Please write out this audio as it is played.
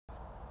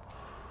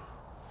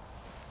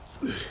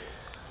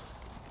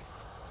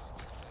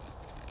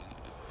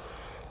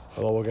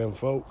Hello again,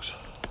 folks.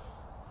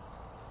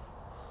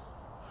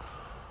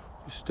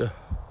 Just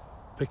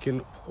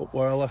picking up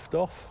where I left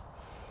off,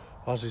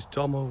 as is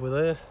Tom over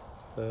there.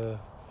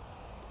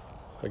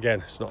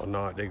 Again, it's not a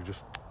night dig,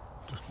 just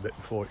a bit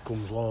before it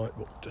comes light,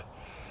 but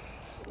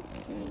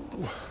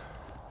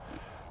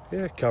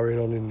yeah, carrying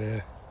on in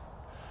there.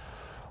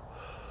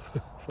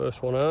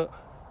 First one out.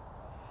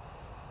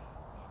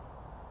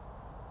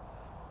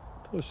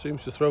 Always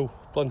seems to throw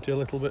plenty of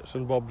little bits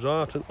and bobs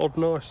out, an odd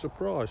nice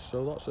surprise,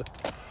 so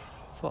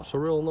that's a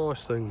real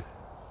nice thing.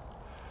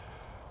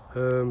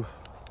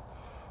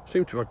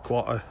 Seem to have had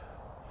quite a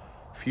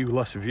few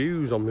less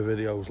views on my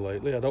videos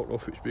lately. I don't know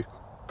if it's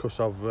because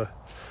I've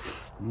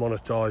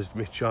monetised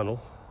my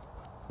channel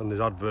and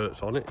there's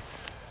adverts on it.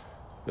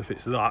 If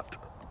it's that,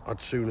 I'd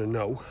sooner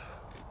know,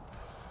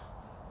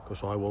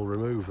 because I will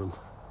remove them.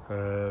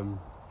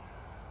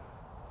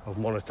 I've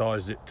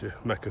monetised it to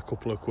make a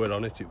couple of quid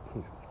on it. It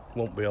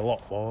won't be a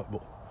lot, like,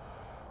 but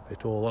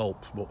it all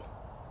helps. But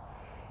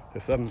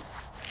if them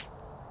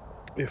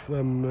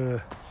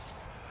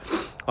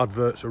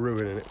adverts are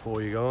ruining it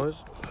for you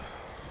guys,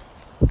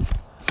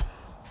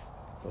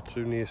 I'd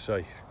sooner you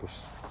say,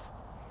 because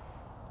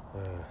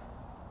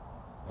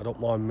I don't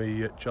mind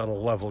me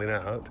channel levelling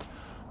out,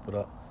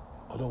 but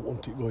I don't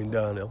want it going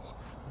downhill.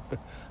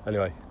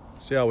 Anyway,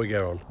 see how we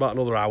get on. About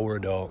another hour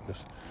of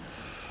darkness.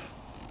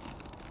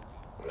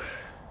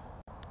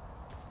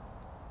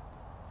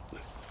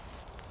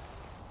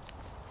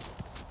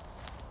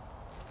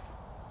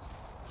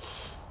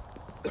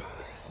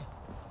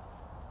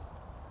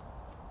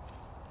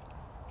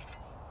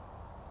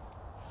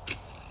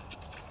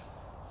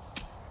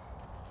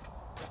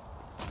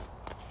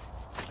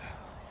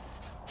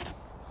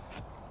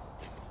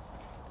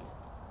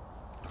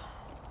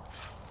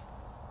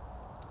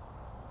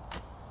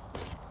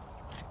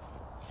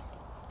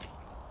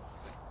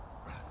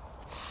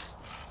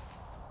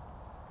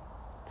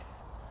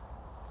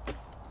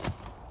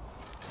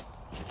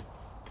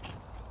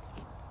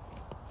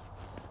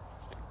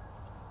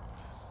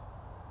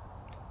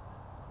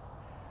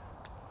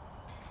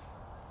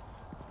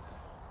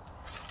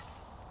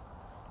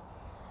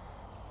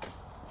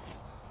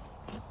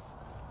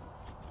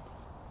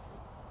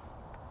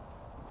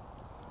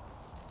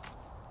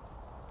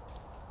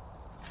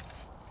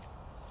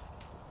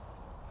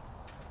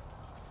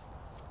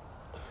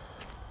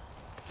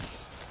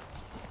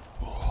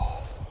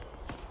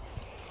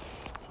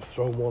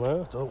 Thrown one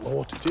out, I don't know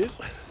what it is.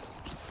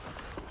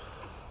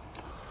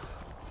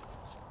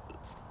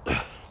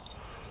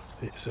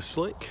 It's a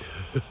slick.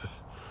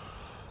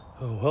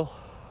 Oh well,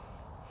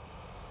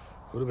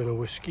 could have been a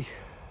whiskey.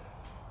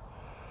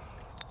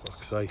 Like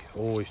I say,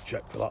 always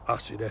check for that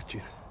acid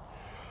etching.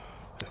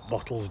 If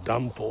bottle's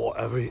damp or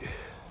whatever, it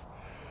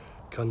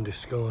can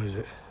disguise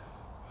it.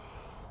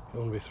 You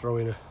want to be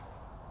throwing a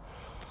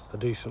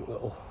decent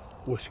little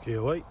whiskey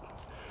away.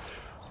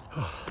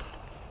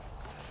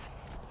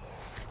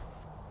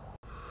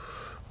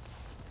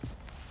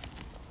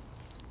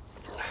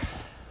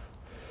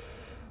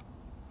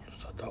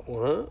 That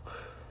one out.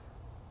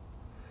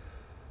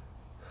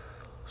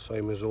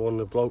 Same as the one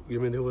the bloke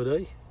gave me the other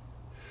day.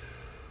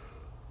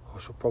 I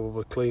shall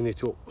probably clean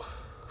it up,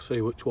 see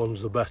which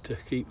one's the better,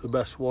 keep the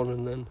best one,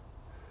 and then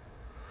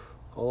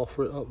I'll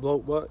offer it that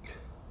bloke back,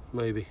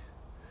 maybe,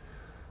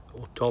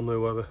 or Tom,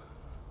 whoever.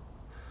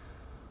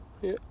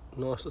 Yeah,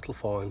 nice little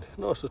find,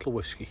 nice little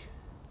whiskey.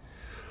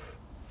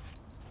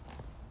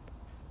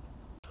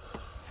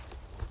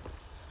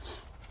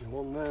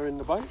 One there in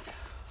the bank.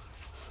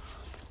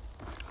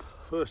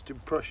 First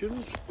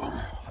impressions,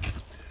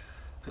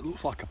 it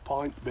looks like a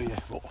pint beer,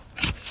 but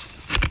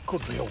it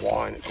could be a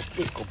wine, it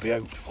could be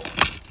out, but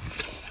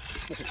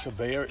if it's a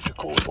beer, it's a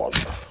cold one.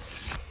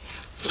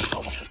 Let's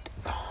have a look.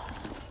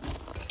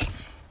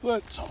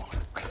 Let's have a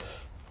look.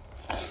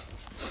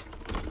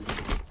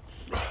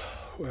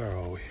 Where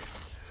are we?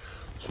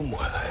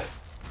 Somewhere there.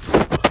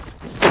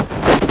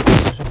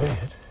 There's a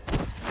beard.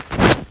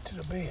 There's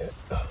a beard.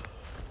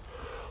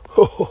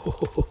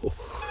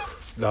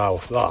 Now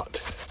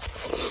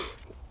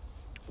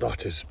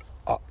that is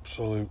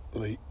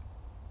absolutely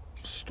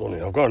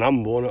stunning. I've got an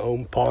Amborn at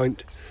home,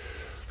 pint.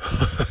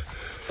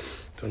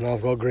 So now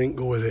I've got a drink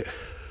go with it.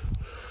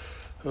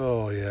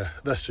 Oh yeah,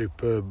 they're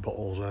superb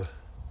bottles then.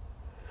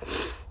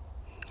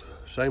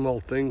 Same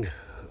old thing,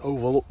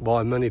 overlooked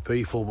by many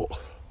people, but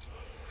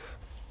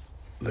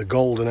the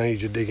golden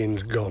age of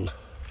digging's gone.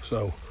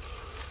 So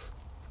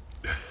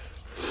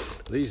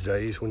these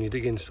days, when you're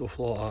digging stuff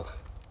like that,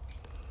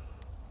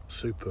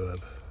 superb.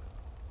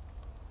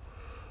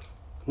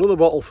 Another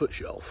bottle for the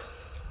shelf.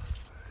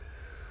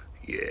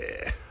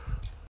 Yeah.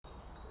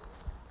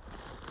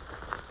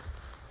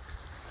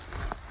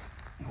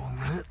 One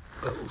there,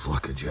 that looks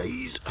like a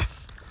Jay's.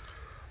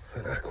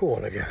 And aqua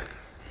one again.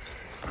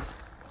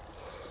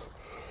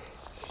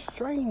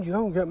 Strange you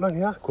don't get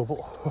many aqua,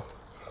 but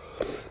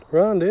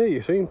around here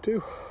you seem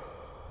to.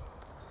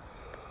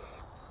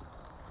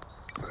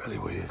 Really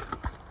weird.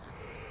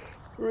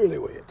 Really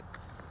weird.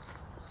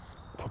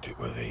 put it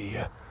with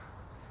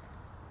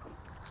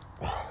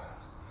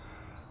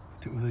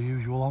the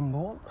usual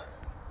Lamborn.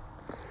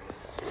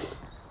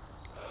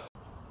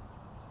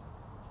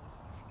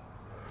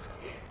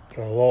 It's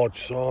a large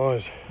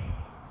size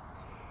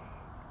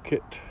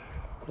kit,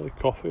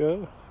 coffee,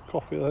 I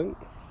think.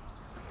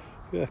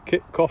 Yeah,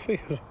 kit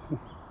coffee,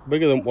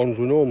 bigger than ones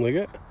we normally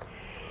get,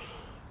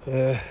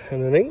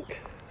 and an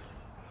ink.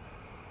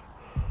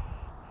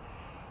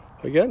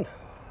 Again,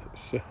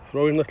 it's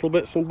throwing little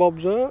bits and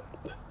bobs out,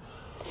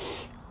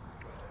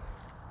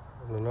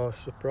 and a nice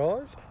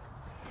surprise.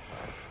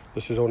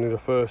 This is only the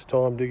first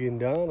time digging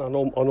down. I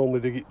normally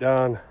dig it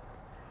down,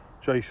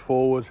 chase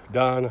forward,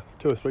 down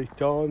 2 or 3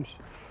 times.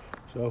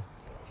 So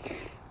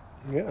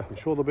yeah, I'm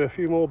sure there'll be a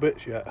few more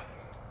bits yet.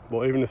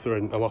 But even if there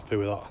isn't, I'm happy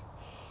with that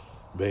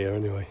beer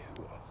anyway.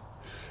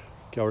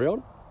 Carry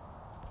on.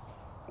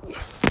 Oh,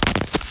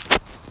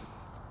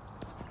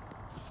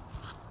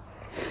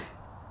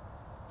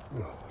 I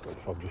don't know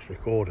if I've just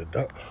recorded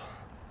that.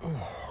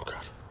 Oh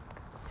God.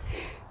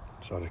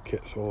 So the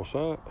kit source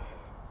out.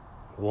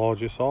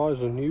 Larger size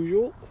than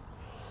usual.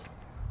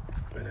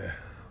 And a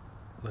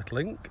little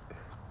ink.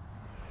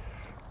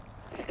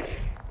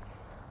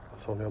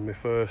 It's only on my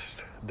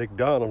first dig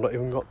down. I've not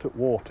even got to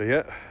water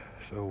yet.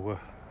 So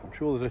I'm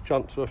sure there's a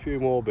chance for a few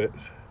more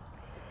bits.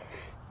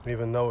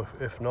 Even though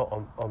if not,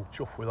 I'm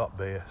chuffed with that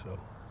beer. So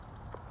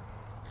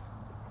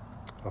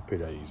happy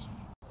days.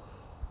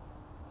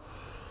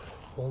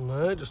 One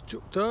there, just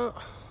chucked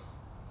out.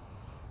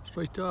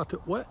 Straight out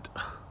at wet.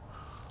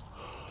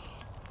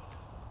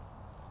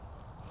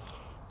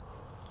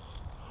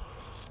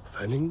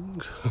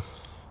 Fennings.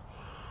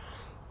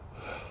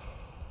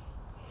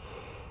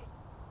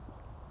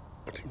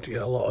 Seem to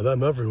get a lot of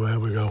them everywhere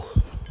we go.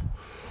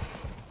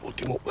 Put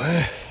him up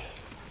there.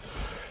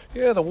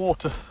 Yeah, the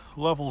water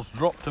level's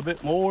dropped a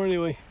bit more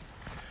anyway,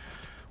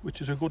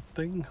 which is a good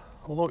thing.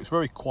 Although it's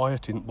very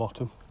quiet in the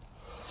bottom.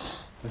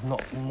 There's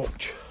not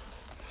much.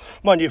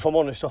 Mind you, if I'm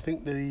honest, I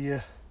think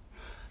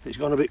it's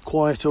gone a bit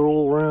quieter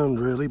all round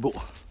really, but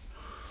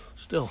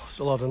still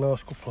had a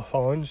nice couple of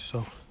finds.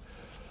 So,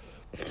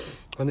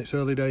 and it's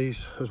early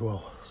days as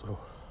well. So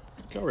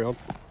carry on.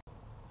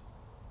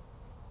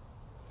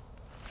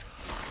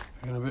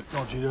 Getting a bit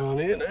dodgy down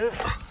here now.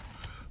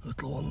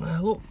 Little one there,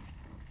 look.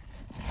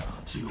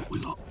 See what we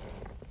got.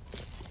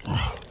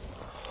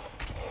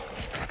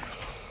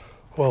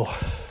 Well,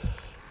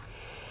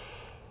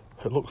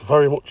 it looks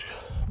very much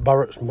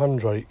Barrett's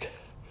Mandrake,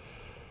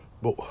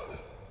 but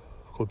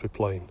could be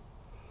plain.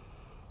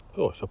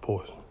 Oh, it's a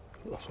poison.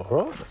 That's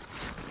all right.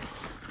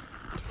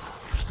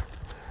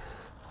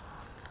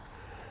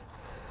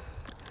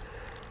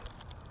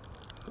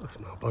 That's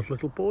not a bad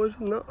little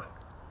poison, that.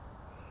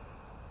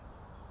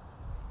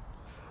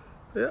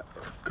 Yeah,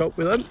 cope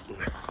with them.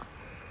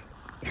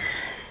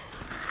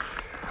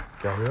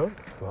 Carry on.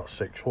 About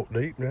 6 foot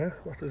deep now,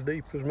 not as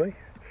deep as me.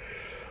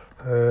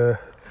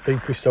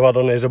 Deepest I've had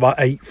on is about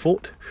 8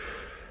 foot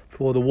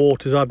before the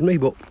water's had me,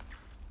 but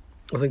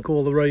I think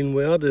all the rain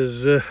we had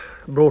has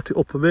brought it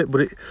up a bit,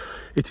 but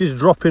it is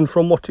dropping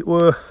from what it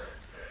were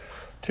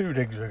 2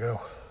 digs ago.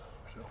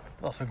 So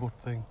that's a good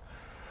thing.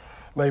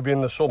 Maybe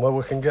in the summer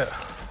we can get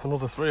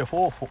another 3 or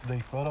 4 foot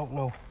deep, I don't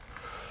know.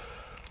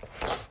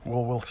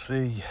 Well, we'll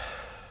see.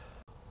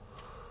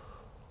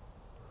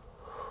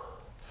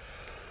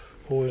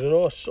 Always a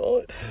nice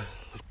sight.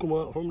 It's come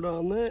out from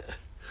down there.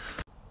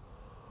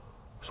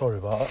 Sorry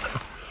about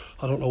that.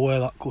 I don't know where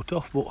that cut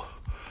off, but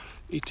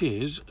it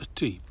is a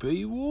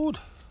TP wood.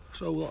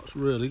 So that's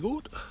really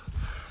good.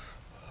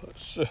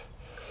 Let's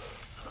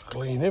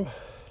clean him.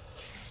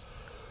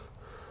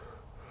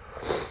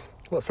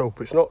 Let's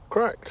hope it's not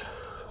cracked.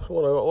 The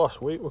one I got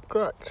last week was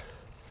cracked.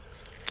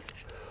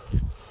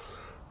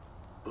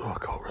 Oh, I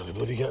can't really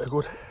bloody get a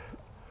good.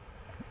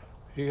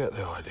 You get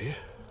the idea,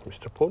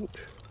 Mr.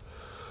 Punch.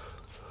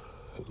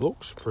 It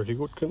looks pretty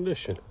good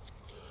condition.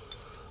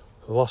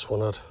 The last one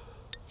had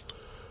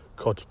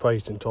Cod's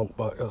patent on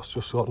back, that's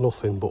just got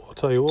nothing, but I'll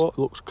tell you what, it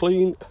looks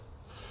clean.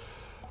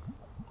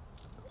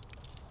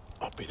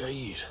 Happy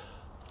days.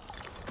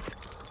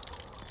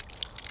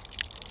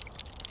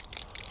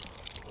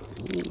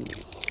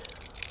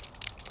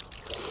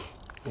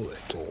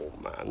 Little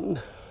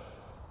man.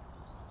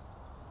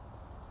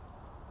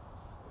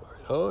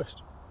 Very nice.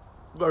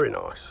 Very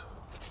nice.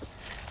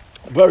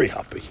 Very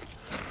happy.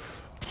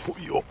 Put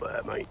you up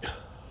there, mate.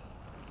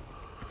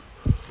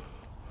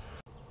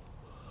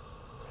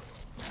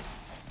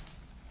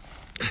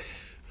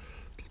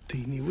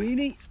 Teeny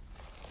weeny.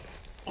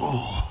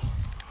 Oh.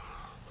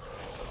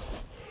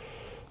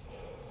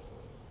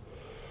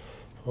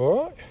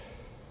 All right.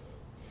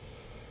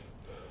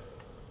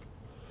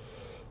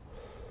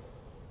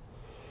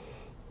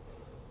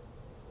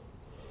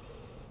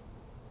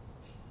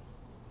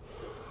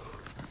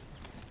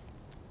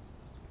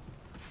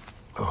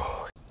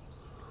 Oh.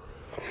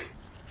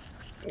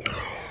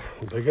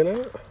 Digging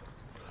out.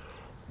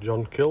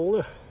 John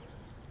Kilner.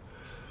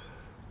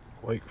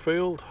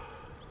 Wakefield.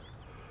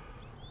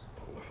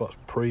 If that's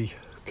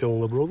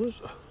pre-Kilner Brothers.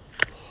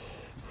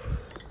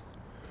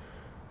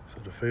 It's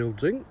Huddersfield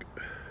zinc.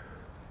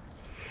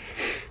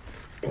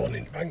 One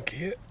in bank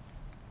here.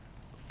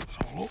 Let's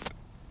have a look.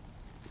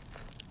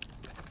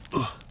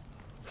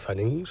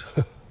 Fennings.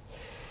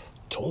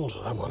 Tons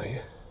of them on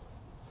here.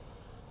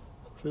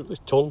 Absolutely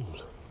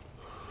tons.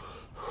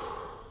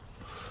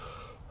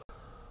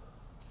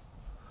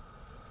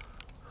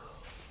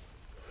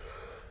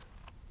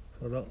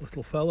 So that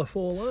little fella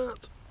for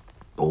that.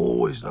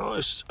 Always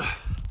nice.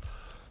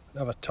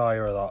 Never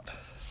tire of that.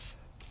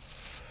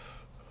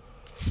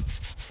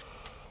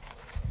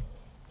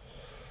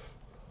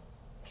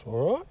 It's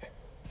alright.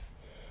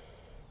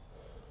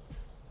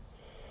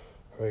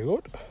 Very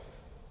good.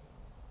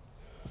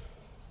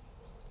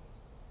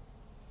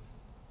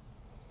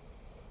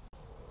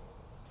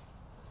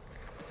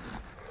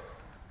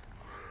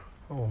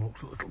 That one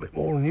looks a little bit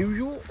more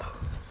unusual.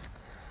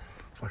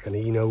 It's like an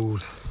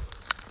E-nose.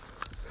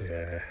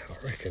 Yeah,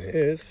 I reckon it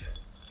is.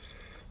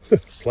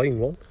 Plain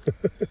one.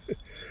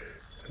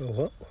 Oh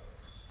well.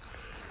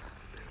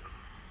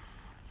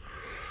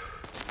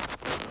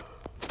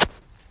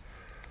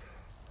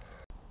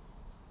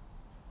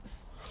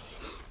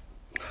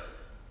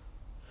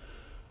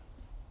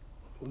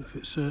 I wonder if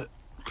it's a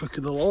trick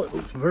of the light. It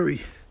looks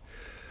very,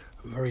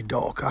 very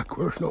dark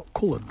aqua, if not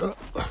coloured, that.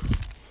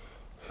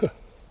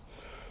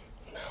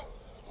 No,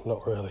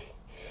 not really.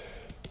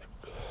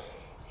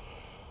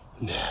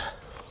 Nah.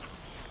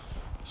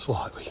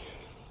 Slightly.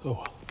 Oh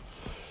well.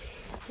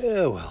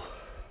 Yeah, well.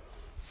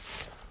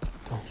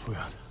 What else we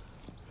had?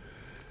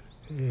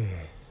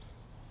 Yeah.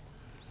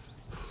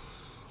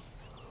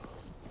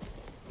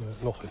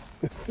 Nothing.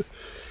 Okay.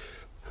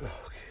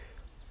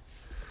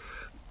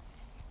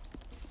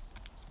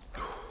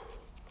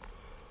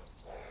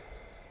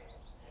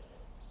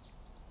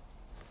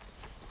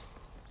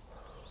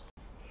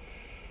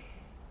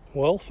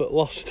 Well, for the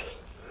last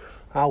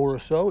hour or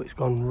so, it's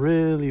gone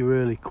really,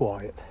 really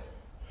quiet.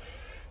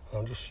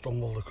 I've just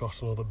stumbled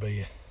across another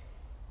beer.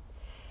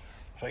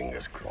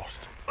 Fingers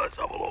crossed. Let's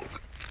have a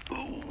look.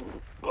 Oh,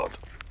 God.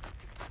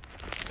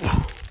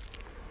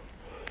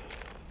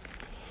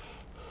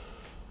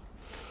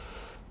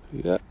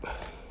 Yep.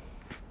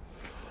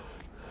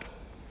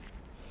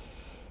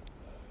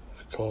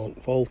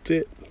 Can't fault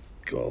it.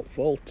 Can't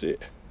fault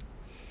it.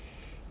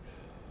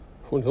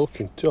 Funny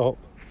looking top.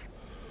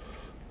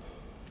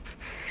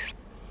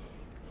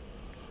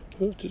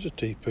 It is a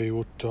TP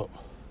wood top.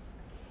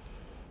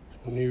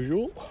 It's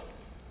unusual.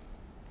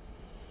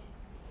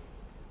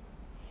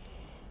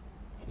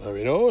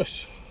 Very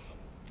nice.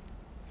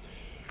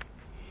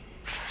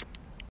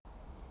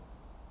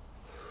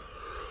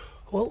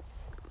 Well,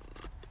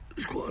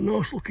 it's got a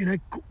nice looking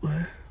egg cup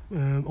there.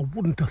 I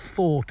wouldn't have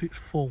thought it's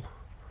full.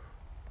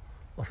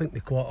 I think they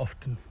quite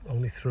often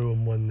only threw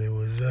them when they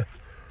was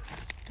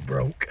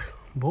broke,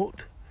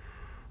 but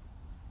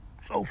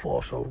so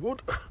far so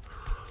good.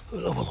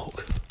 Let's have a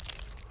look.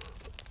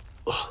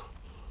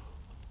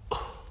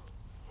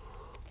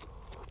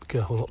 Be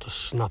careful not to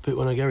snap it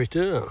when I get it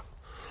out.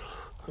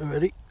 Are you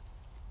ready?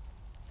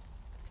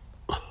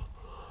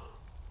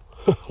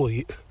 Well,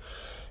 you'd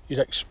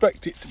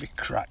expect it to be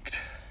cracked.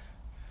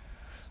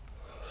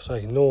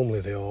 Say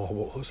normally they are,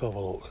 but let's have a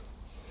look.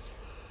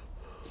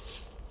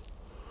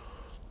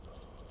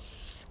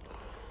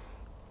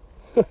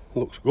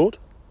 Looks good.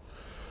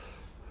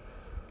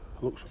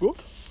 Looks good.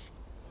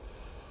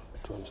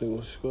 I'm trying to think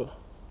what it's got.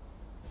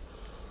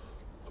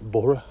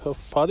 Borough of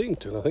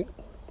Paddington, I think.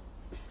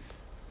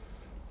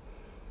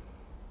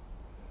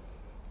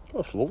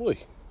 That's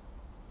lovely.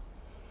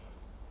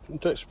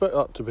 Didn't expect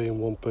that to be in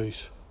one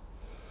piece.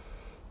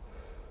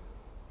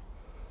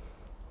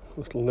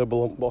 Little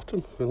nibble on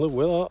bottom, we live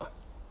with that.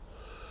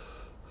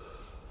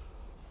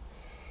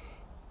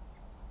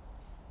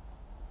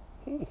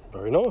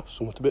 Very nice,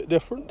 something a bit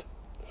different.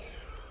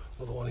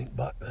 Another one in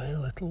back there,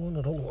 little one,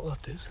 I don't know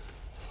what that is.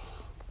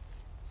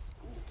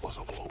 Let's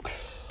have a look.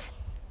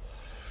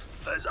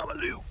 Let's have a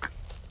look.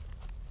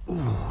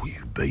 Ooh,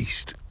 you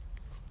beast.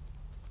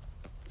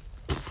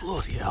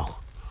 Bloody hell.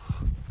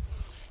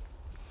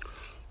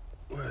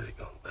 Where's it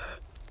gone?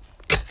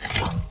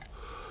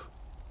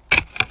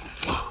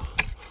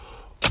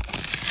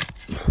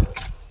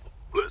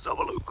 Let's have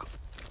a look.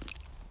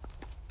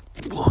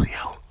 Bloody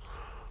hell.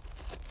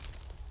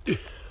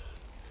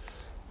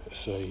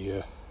 It's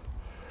a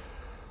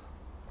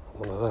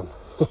one of them.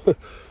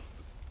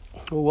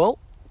 Oh well,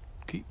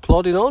 keep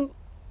plodding on.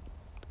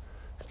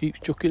 Keeps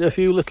chucking a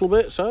few little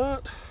bits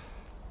out.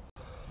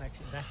 Makes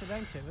it better,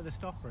 don't it, with the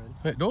stopper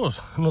in? It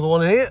does. Another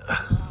one here.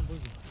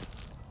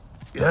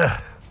 Yeah.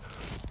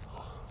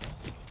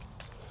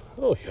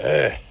 Oh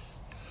yeah.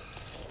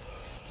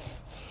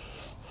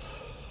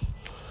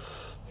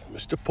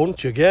 Mr.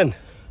 Punch again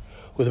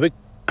with a big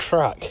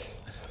crack.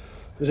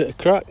 Is it a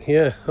crack?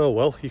 Yeah. Oh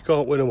well, you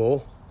can't win them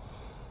all.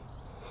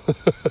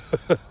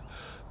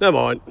 Never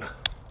mind.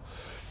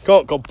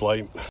 Can't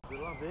complain. We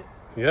love it.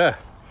 Yeah.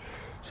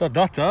 So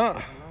that I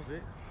love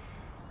it.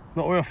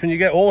 Not very often you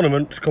get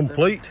ornaments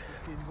complete.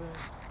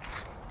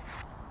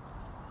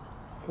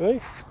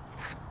 Hey?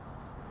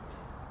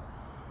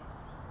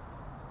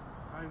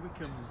 High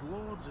Wycombe, there's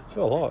loads I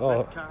like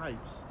that.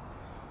 Kites.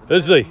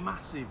 Is he?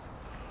 Massive.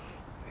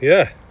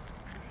 Yeah.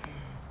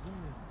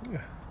 I'm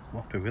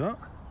happy with that.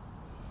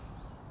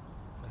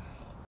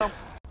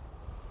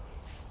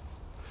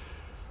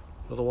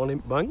 Another one in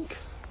bank.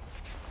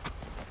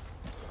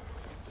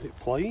 Is it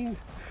plain?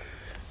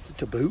 Is it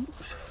to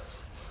boots?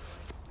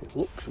 It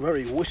looks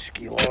very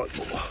whisky like,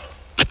 but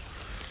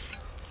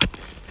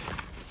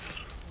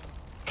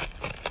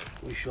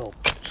we shall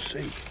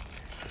see.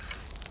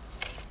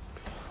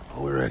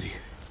 Are we ready?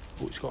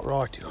 Oh, it's got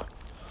writing on.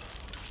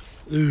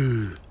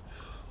 Ooh.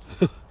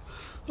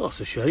 That's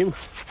a shame.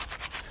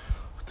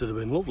 Would have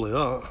been lovely,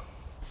 that.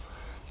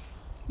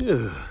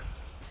 Yeah.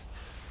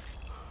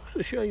 It's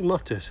a shame,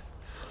 that is.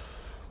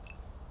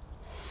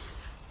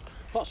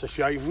 That's a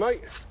shame,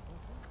 mate.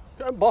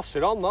 Get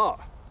embossing on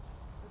that.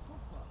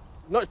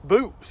 No, it's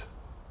boots.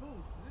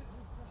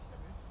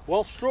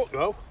 Well struck,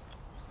 though.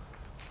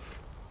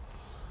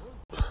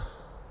 It's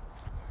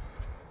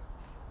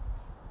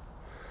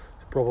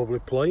probably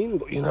plain,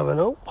 but you never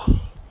know.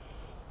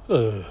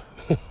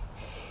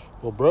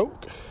 Well,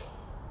 broke.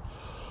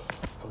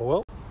 Oh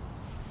well.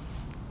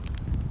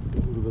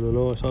 Would have been a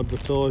nice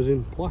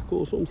advertising plaque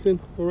or something,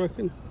 I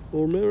reckon,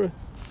 or mirror.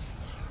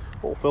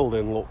 All filled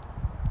in, look.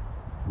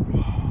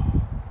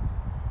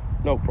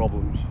 No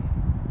problems.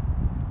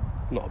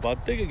 Not a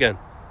bad dig again.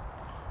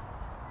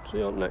 See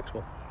you on the next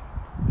one.